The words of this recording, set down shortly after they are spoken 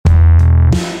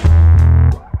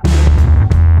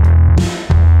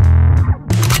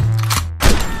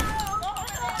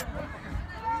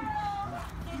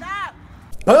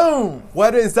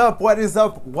What is up? What is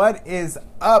up? What is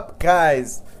up,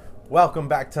 guys? Welcome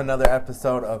back to another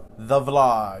episode of The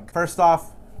Vlog. First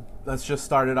off, let's just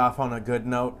start it off on a good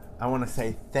note. I want to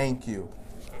say thank you.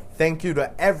 Thank you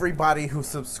to everybody who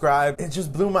subscribed. It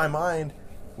just blew my mind.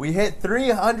 We hit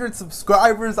 300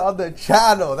 subscribers on the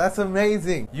channel. That's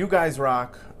amazing. You guys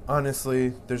rock.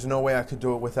 Honestly, there's no way I could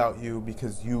do it without you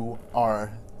because you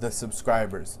are the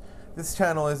subscribers. This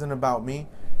channel isn't about me.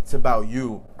 It's about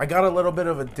you. I got a little bit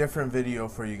of a different video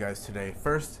for you guys today.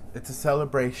 First, it's a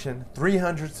celebration.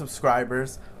 300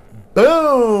 subscribers.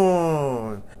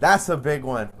 Boom! That's a big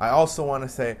one. I also want to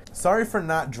say, sorry for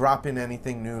not dropping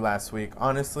anything new last week.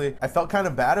 Honestly, I felt kind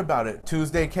of bad about it.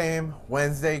 Tuesday came,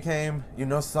 Wednesday came. You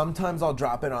know, sometimes I'll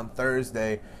drop it on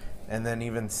Thursday, and then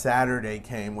even Saturday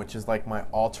came, which is like my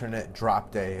alternate drop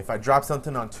day. If I drop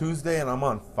something on Tuesday and I'm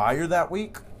on fire that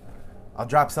week, I'll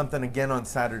drop something again on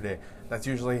Saturday. That's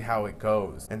usually how it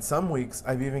goes. And some weeks,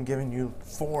 I've even given you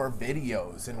 4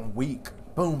 videos in a week.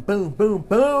 Boom, boom, boom,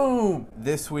 boom.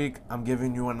 This week, I'm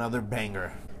giving you another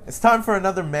banger. It's time for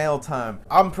another mail time.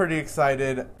 I'm pretty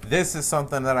excited. This is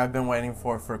something that I've been waiting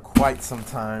for quite some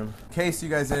time. In case you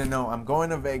guys didn't know, I'm going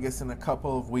to Vegas in a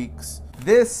couple of weeks.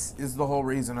 This is the whole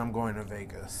reason I'm going to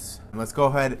Vegas. Let's go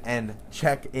ahead and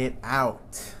check it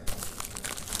out.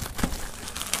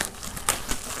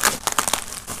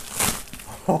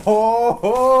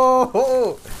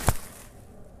 Oh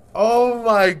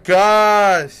my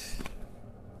gosh.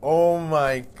 Oh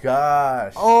my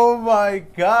gosh. Oh my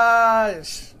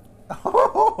gosh.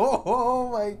 Oh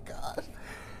my gosh.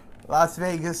 Las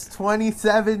Vegas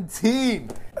 2017.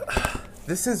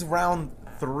 This is round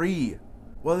 3.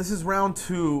 Well, this is round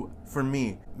 2 for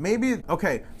me. Maybe,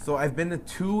 okay, so I've been to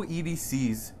 2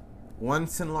 EDCs.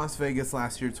 Once in Las Vegas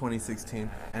last year, 2016,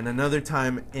 and another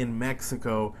time in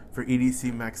Mexico for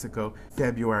EDC Mexico,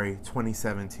 February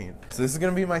 2017. So this is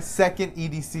gonna be my second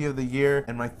EDC of the year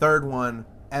and my third one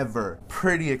ever.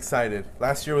 Pretty excited.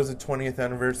 Last year was the 20th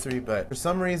anniversary, but for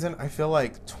some reason, I feel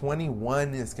like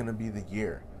 21 is gonna be the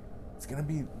year. It's gonna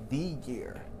be the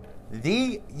year.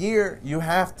 The year you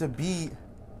have to be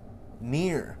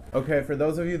near. Okay, for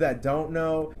those of you that don't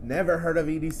know, never heard of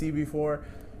EDC before,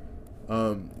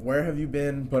 where have you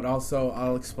been? But also,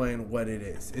 I'll explain what it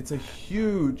is. It's a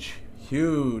huge,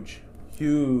 huge,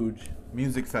 huge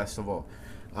music festival.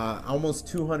 Almost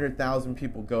 200,000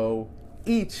 people go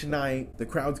each night. The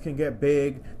crowds can get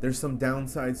big. There's some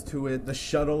downsides to it. The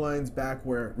shuttle lines back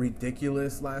were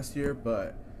ridiculous last year,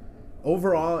 but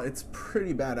overall, it's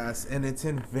pretty badass, and it's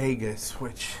in Vegas,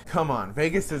 which, come on,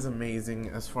 Vegas is amazing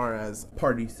as far as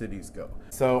party cities go.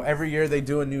 So every year they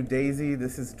do a new Daisy.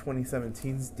 This is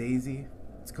 2017's Daisy.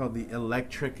 It's called the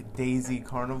Electric Daisy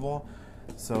Carnival.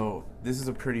 So this is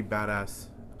a pretty badass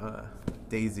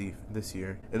Daisy this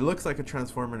year. It looks like a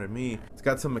Transformer to me. It's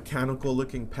got some mechanical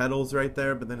looking pedals right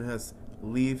there, but then it has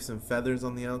leaves and feathers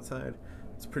on the outside.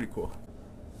 It's pretty cool.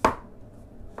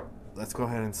 Let's go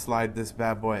ahead and slide this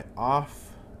bad boy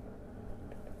off.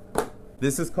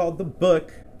 This is called the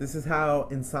book. This is how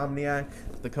Insomniac,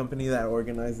 the company that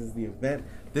organizes the event,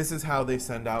 this is how they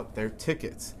send out their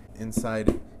tickets.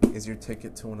 Inside is your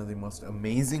ticket to one of the most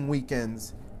amazing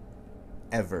weekends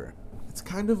ever. It's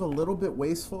kind of a little bit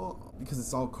wasteful because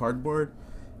it's all cardboard,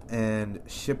 and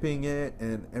shipping it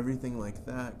and everything like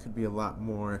that could be a lot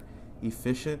more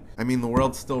efficient. I mean, the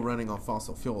world's still running on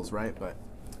fossil fuels, right? But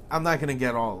I'm not gonna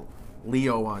get all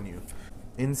Leo on you.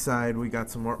 Inside, we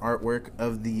got some more artwork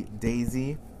of the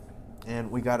Daisy, and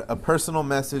we got a personal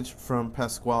message from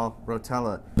Pasquale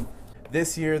Rotella.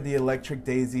 This year, the Electric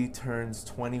Daisy turns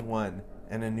 21,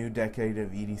 and a new decade of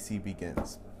EDC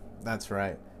begins. That's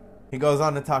right. He goes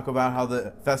on to talk about how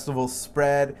the festival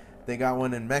spread. They got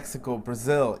one in Mexico,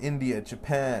 Brazil, India,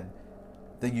 Japan,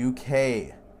 the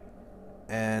UK,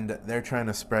 and they're trying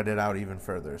to spread it out even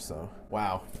further, so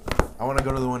wow. I want to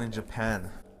go to the one in Japan.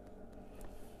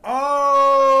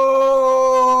 Oh!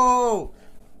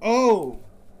 Oh!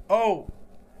 Oh!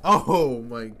 Oh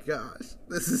my gosh.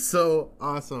 This is so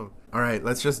awesome. All right,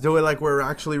 let's just do it like we're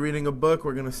actually reading a book.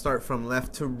 We're going to start from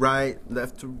left to right,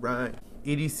 left to right.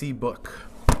 EDC book.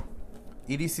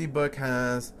 EDC book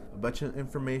has a bunch of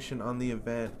information on the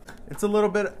event. It's a little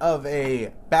bit of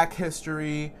a back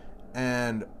history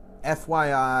and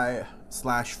FYI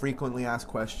 / frequently asked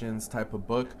questions type of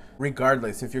book.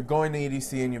 Regardless, if you're going to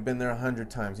EDC and you've been there 100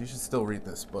 times, you should still read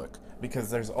this book because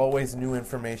there's always new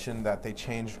information that they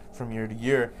change from year to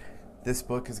year. This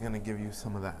book is going to give you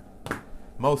some of that.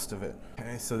 Most of it.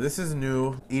 Okay, so this is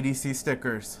new EDC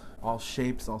stickers. All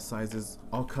shapes, all sizes,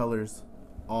 all colors,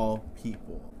 all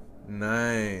people.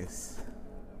 Nice.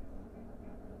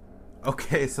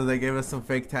 Okay, so they gave us some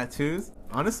fake tattoos.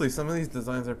 Honestly, some of these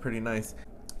designs are pretty nice.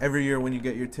 Every year when you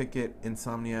get your ticket,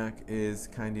 Insomniac is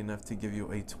kind enough to give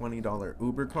you a $20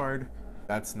 Uber card.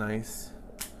 That's nice.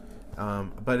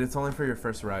 But it's only for your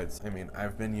first rides. I mean,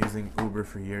 I've been using Uber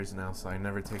for years now, so I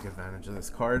never take advantage of this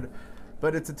card.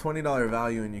 But it's a $20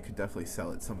 value, and you could definitely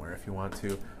sell it somewhere if you want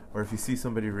to. Or if you see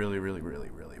somebody really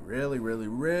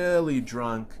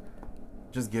drunk,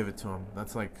 just give it to them.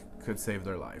 That's like, could save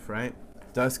their life, right?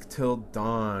 Dusk Till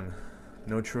Dawn.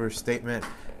 No truer statement.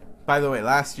 By the way,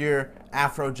 last year,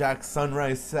 Afrojack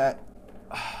Sunrise set.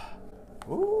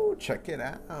 Ooh, check it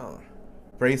out.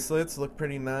 Bracelets look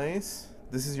pretty nice.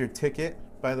 This is your ticket,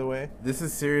 by the way. This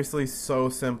is seriously so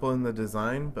simple in the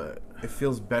design, but it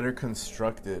feels better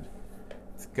constructed.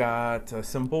 It's got a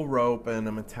simple rope and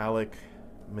a metallic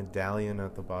medallion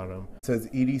at the bottom. It says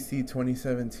EDC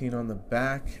 2017 on the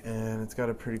back, and it's got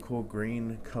a pretty cool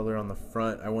green color on the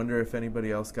front. I wonder if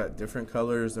anybody else got different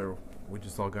colors or we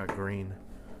just all got green.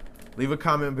 Leave a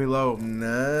comment below.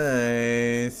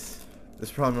 Nice. This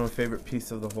is probably my favorite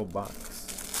piece of the whole box.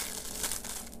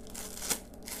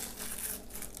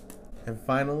 And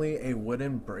finally, a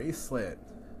wooden bracelet.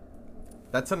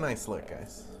 That's a nice look,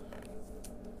 guys.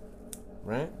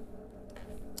 Right?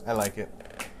 I like it.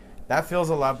 That feels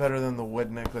a lot better than the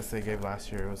wood necklace they gave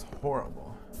last year. It was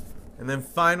horrible. And then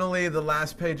finally, the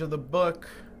last page of the book.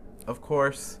 Of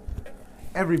course,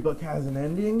 every book has an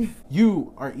ending.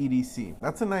 You are EDC.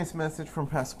 That's a nice message from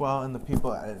Pasquale and the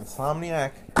people at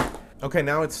Insomniac. Okay,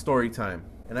 now it's story time.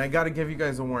 And I gotta give you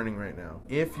guys a warning right now.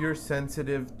 If you're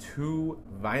sensitive to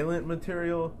violent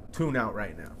material, tune out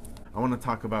right now. I wanna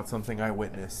talk about something I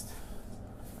witnessed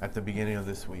at the beginning of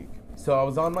this week. So I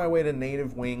was on my way to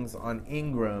Native Wings on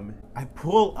Ingram. I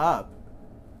pull up.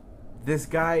 This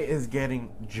guy is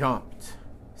getting jumped.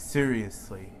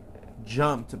 Seriously.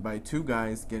 Jumped by two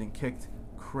guys, getting kicked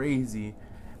crazy,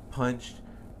 punched,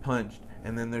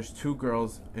 and then there's two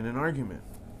girls in an argument.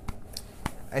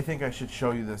 I think I should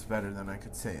show you this better than I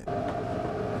could say it.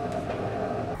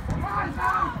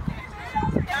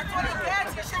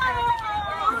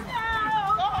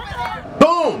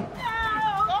 Boom!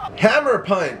 Hammer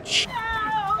punch!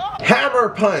 Hammer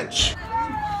punch!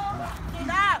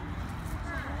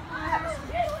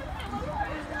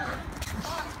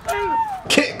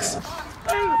 Kicks!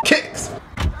 Kicks!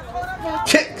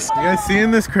 Kicks! You guys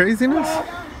seeing this craziness?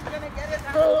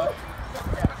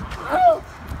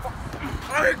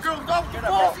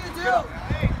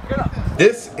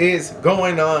 This is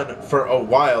going on for a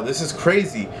while. This is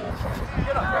crazy.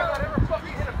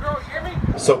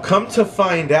 So come to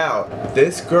find out,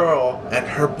 this girl and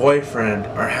her boyfriend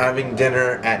are having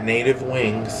dinner at Native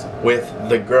Wings with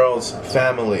the girl's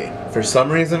family. For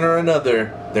some reason or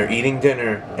another, they're eating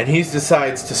dinner, and he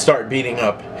decides to start beating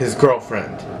up his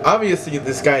girlfriend. Obviously,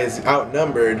 this guy is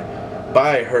outnumbered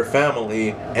by her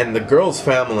family, and the girl's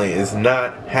family is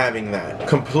not having that.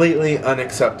 Completely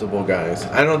unacceptable, guys.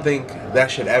 I don't think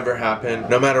that should ever happen,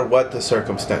 no matter what the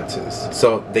circumstances.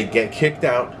 So they get kicked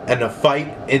out, and a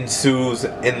fight ensues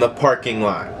in the parking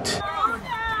lot.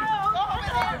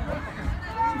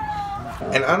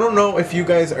 And I don't know if you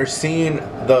guys are seeing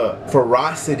the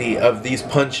ferocity of these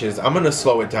punches. I'm gonna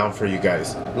slow it down for you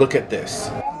guys. Look at this.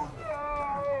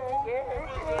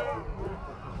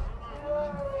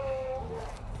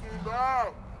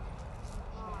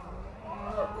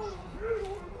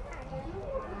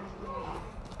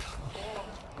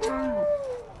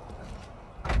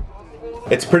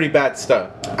 It's pretty bad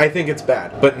stuff. I think it's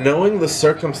bad. But knowing the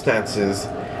circumstances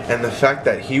and the fact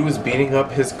that he was beating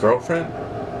up his girlfriend,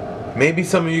 maybe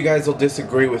some of you guys will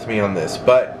disagree with me on this,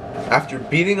 but after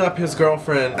beating up his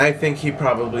girlfriend, I think he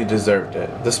probably deserved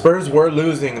it. The Spurs were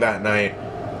losing that night,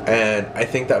 and I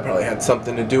think that probably had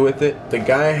something to do with it. The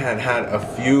guy had had a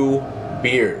few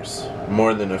beers,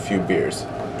 more than a few beers.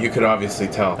 You could obviously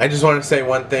tell. I just want to say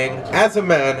one thing. As a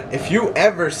man, if you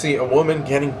ever see a woman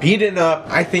getting beaten up,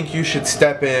 I think you should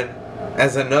step in.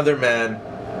 As another man,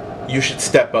 you should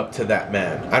step up to that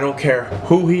man. I don't care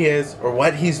who he is or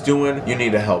what he's doing, you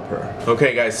need to help her.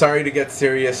 Okay guys, sorry to get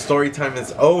serious. Story time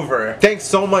is over. Thanks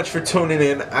so much for tuning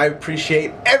in. I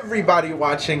appreciate everybody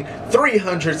watching.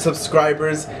 300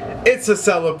 subscribers. It's a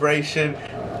celebration.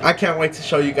 I can't wait to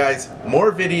show you guys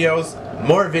more videos,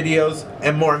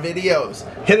 and more videos.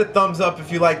 Hit a thumbs up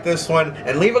if you like this one,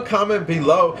 and leave a comment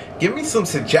below. Give me some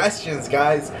suggestions,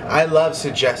 guys. I love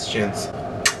suggestions.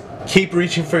 Keep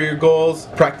reaching for your goals.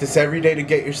 Practice every day to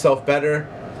get yourself better,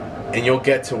 and you'll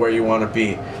get to where you want to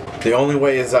be. The only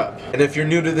way is up. And if you're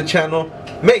new to the channel,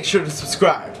 make sure to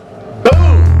subscribe.